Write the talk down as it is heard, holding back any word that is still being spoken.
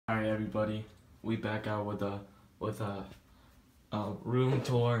everybody, we back out with a room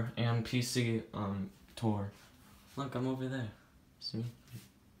tour and PC tour. Look, I'm over there. See?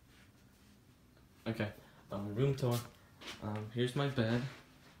 Okay, room tour. Here's my bed.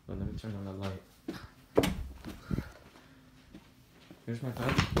 Oh, let me turn on the light. Here's my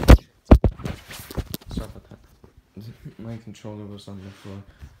bed. Sorry about that. My controller was on the floor.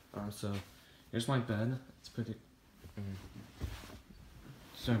 So here's my bed. It's pretty.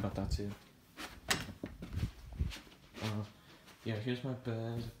 Sorry about that too. Yeah, here's my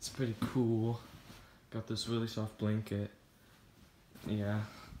bed. It's pretty cool. Got this really soft blanket. Yeah.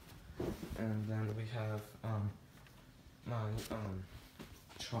 And then we have my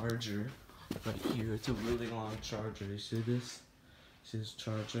charger right here. It's a really long charger. You see this? See this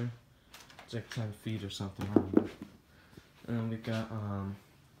charger? It's like 10 feet or something. I don't know. And then we got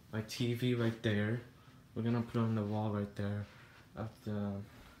my TV right there. We're gonna put it on the wall right there. Of the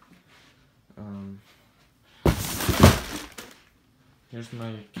here's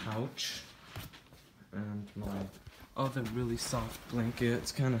my couch and my other really soft blanket.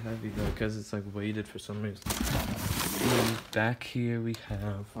 It's kind of heavy though because it's like weighted for some reason. And back here we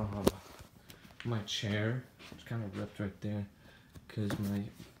have my chair. It's kind of ripped right there because my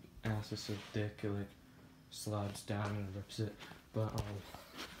ass is so thick it like slides down and rips it. But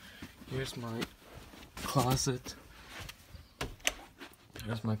here's my closet.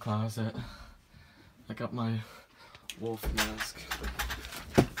 Here's my closet. I got my wolf mask.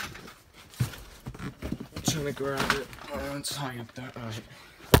 I'm trying to grab it. Oh, it's high up there. Alright.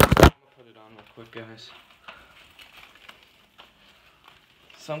 I'm gonna put it on real quick, guys.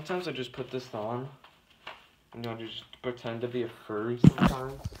 Sometimes I just put this on. You know, just pretend to be a furry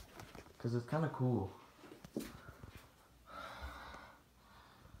sometimes. Because it's kind of cool.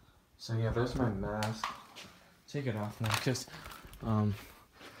 So yeah, there's my mask. Take it off now, because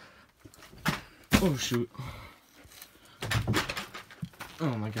oh shoot.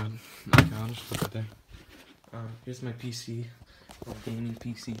 Oh my god. I'll just put it there. Here's my PC. A gaming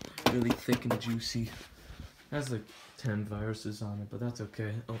PC. Really thick and juicy. It has like 10 viruses on it, but that's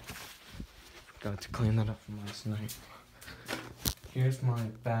okay. Oh, forgot to clean that up from last night. Here's my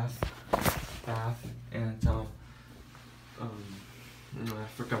bath, and I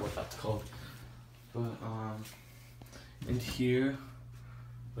forgot what that's called. But in here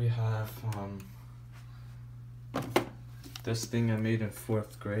we have this thing I made in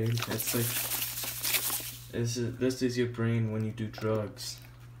 4th grade. It's like this is your brain when you do drugs.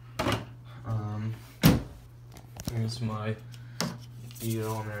 Here's my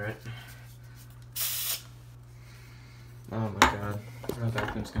deodorant. Oh my god,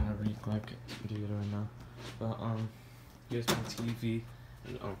 that thing's gonna reek like deodorant now. But here's my TV.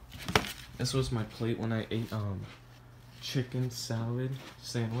 And, this was my plate when I ate chicken salad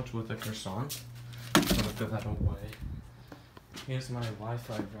sandwich with a croissant. I'm gonna throw that away. Here's my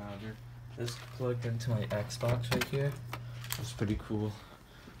Wi-Fi router. This is plugged into my Xbox right here. That's pretty cool.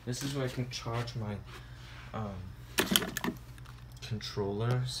 This is where I can charge my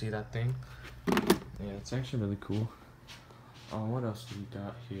controller. See that thing? Yeah, it's actually really cool. What else do we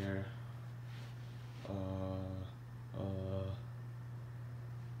got here?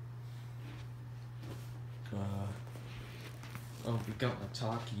 Oh, we got my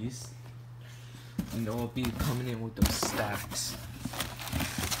talkies. And they'll be coming in with those stacks.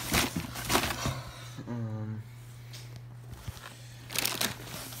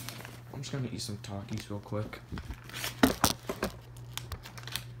 I'm just gonna eat some talkies real quick.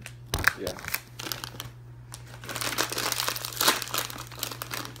 Yeah.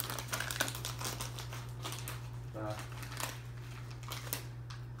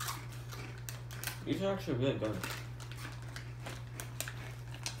 These are actually really good.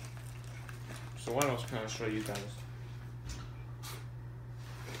 So what else can I show you guys?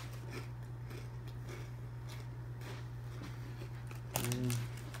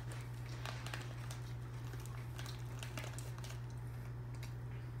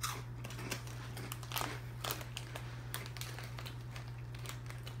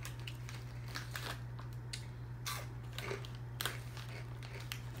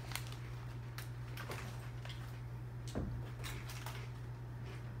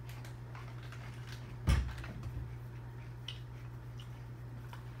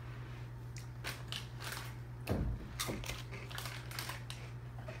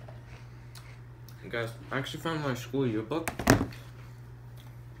 Guys, I actually found my school yearbook.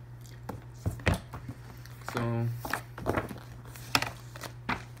 So I'm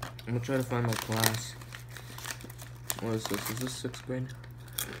gonna try to find my class. What is this? Is this 6th grade?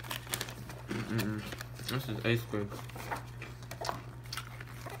 This is 8th grade.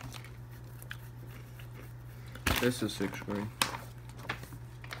 This is 6th grade.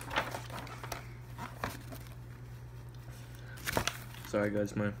 Sorry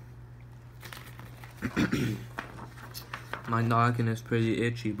guys, my noggin is pretty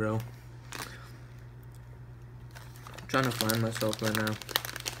itchy, bro. I'm trying to find myself right now.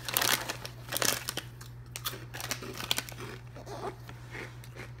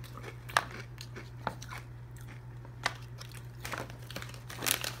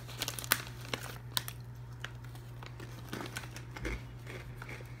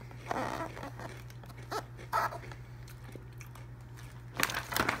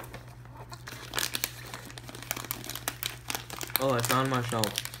 Oh, I found my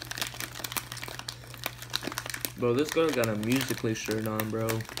shelf. Bro, this girl got a Musically shirt on, bro.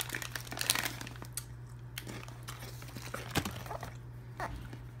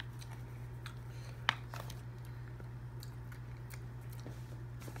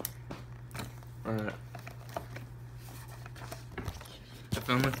 Alright. I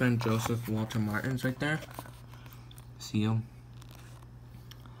found my friend Joseph Walter Martin's right there. See him?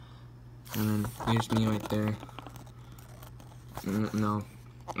 And then here's me right there. No,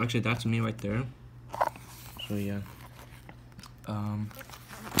 actually that's me right there. So yeah.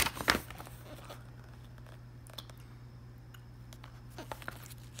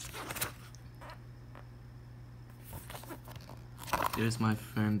 There's my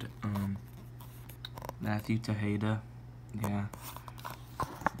friend Matthew Tejeda. Yeah.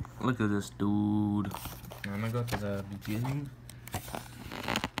 Look at this dude. I'm gonna go to the beginning.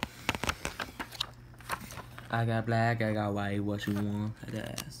 I got black, I got white, what you want, I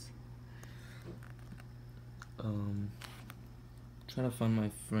guess. Trying to find my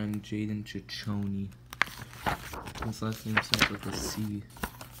friend Jaden Chichoni. His last name starts with a C.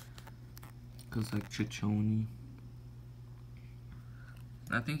 Goes like Chichoni.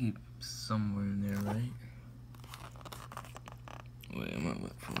 I think he's somewhere in there, right? Wait, I'm gonna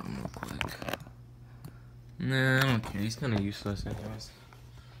look for him real quick. Nah, I don't care, he's kinda useless anyways.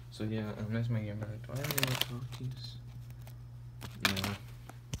 So yeah, that's my game bag. Do I have any more cookies? No.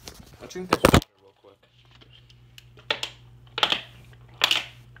 I'll drink this water real quick.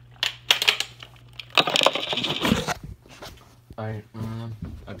 Alright,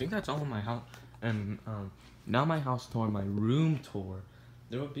 I think that's all in my house. And now my house tour, my room tour.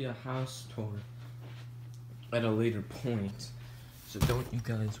 There will be a house tour at a later point. So don't you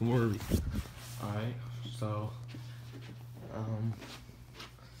guys worry. Alright, so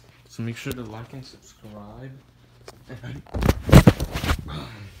so make sure to like and subscribe.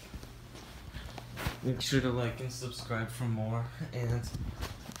 Make sure to like and subscribe for more,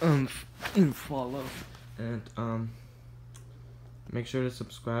 and follow, and make sure to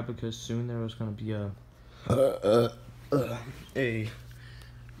subscribe because soon there was gonna be a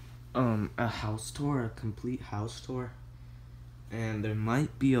house tour, a complete house tour, and there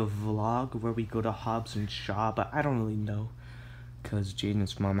might be a vlog where we go to Hobbs and Shaw, but I don't really know. Because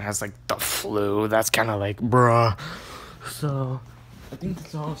Jaden's mom has like the flu. That's kind of like, bruh. So, I think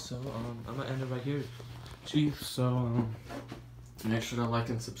that's all. So, I'm gonna end it right here, Chief. So, make sure to like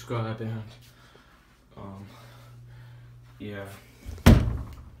and subscribe. And, yeah.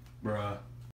 Bruh.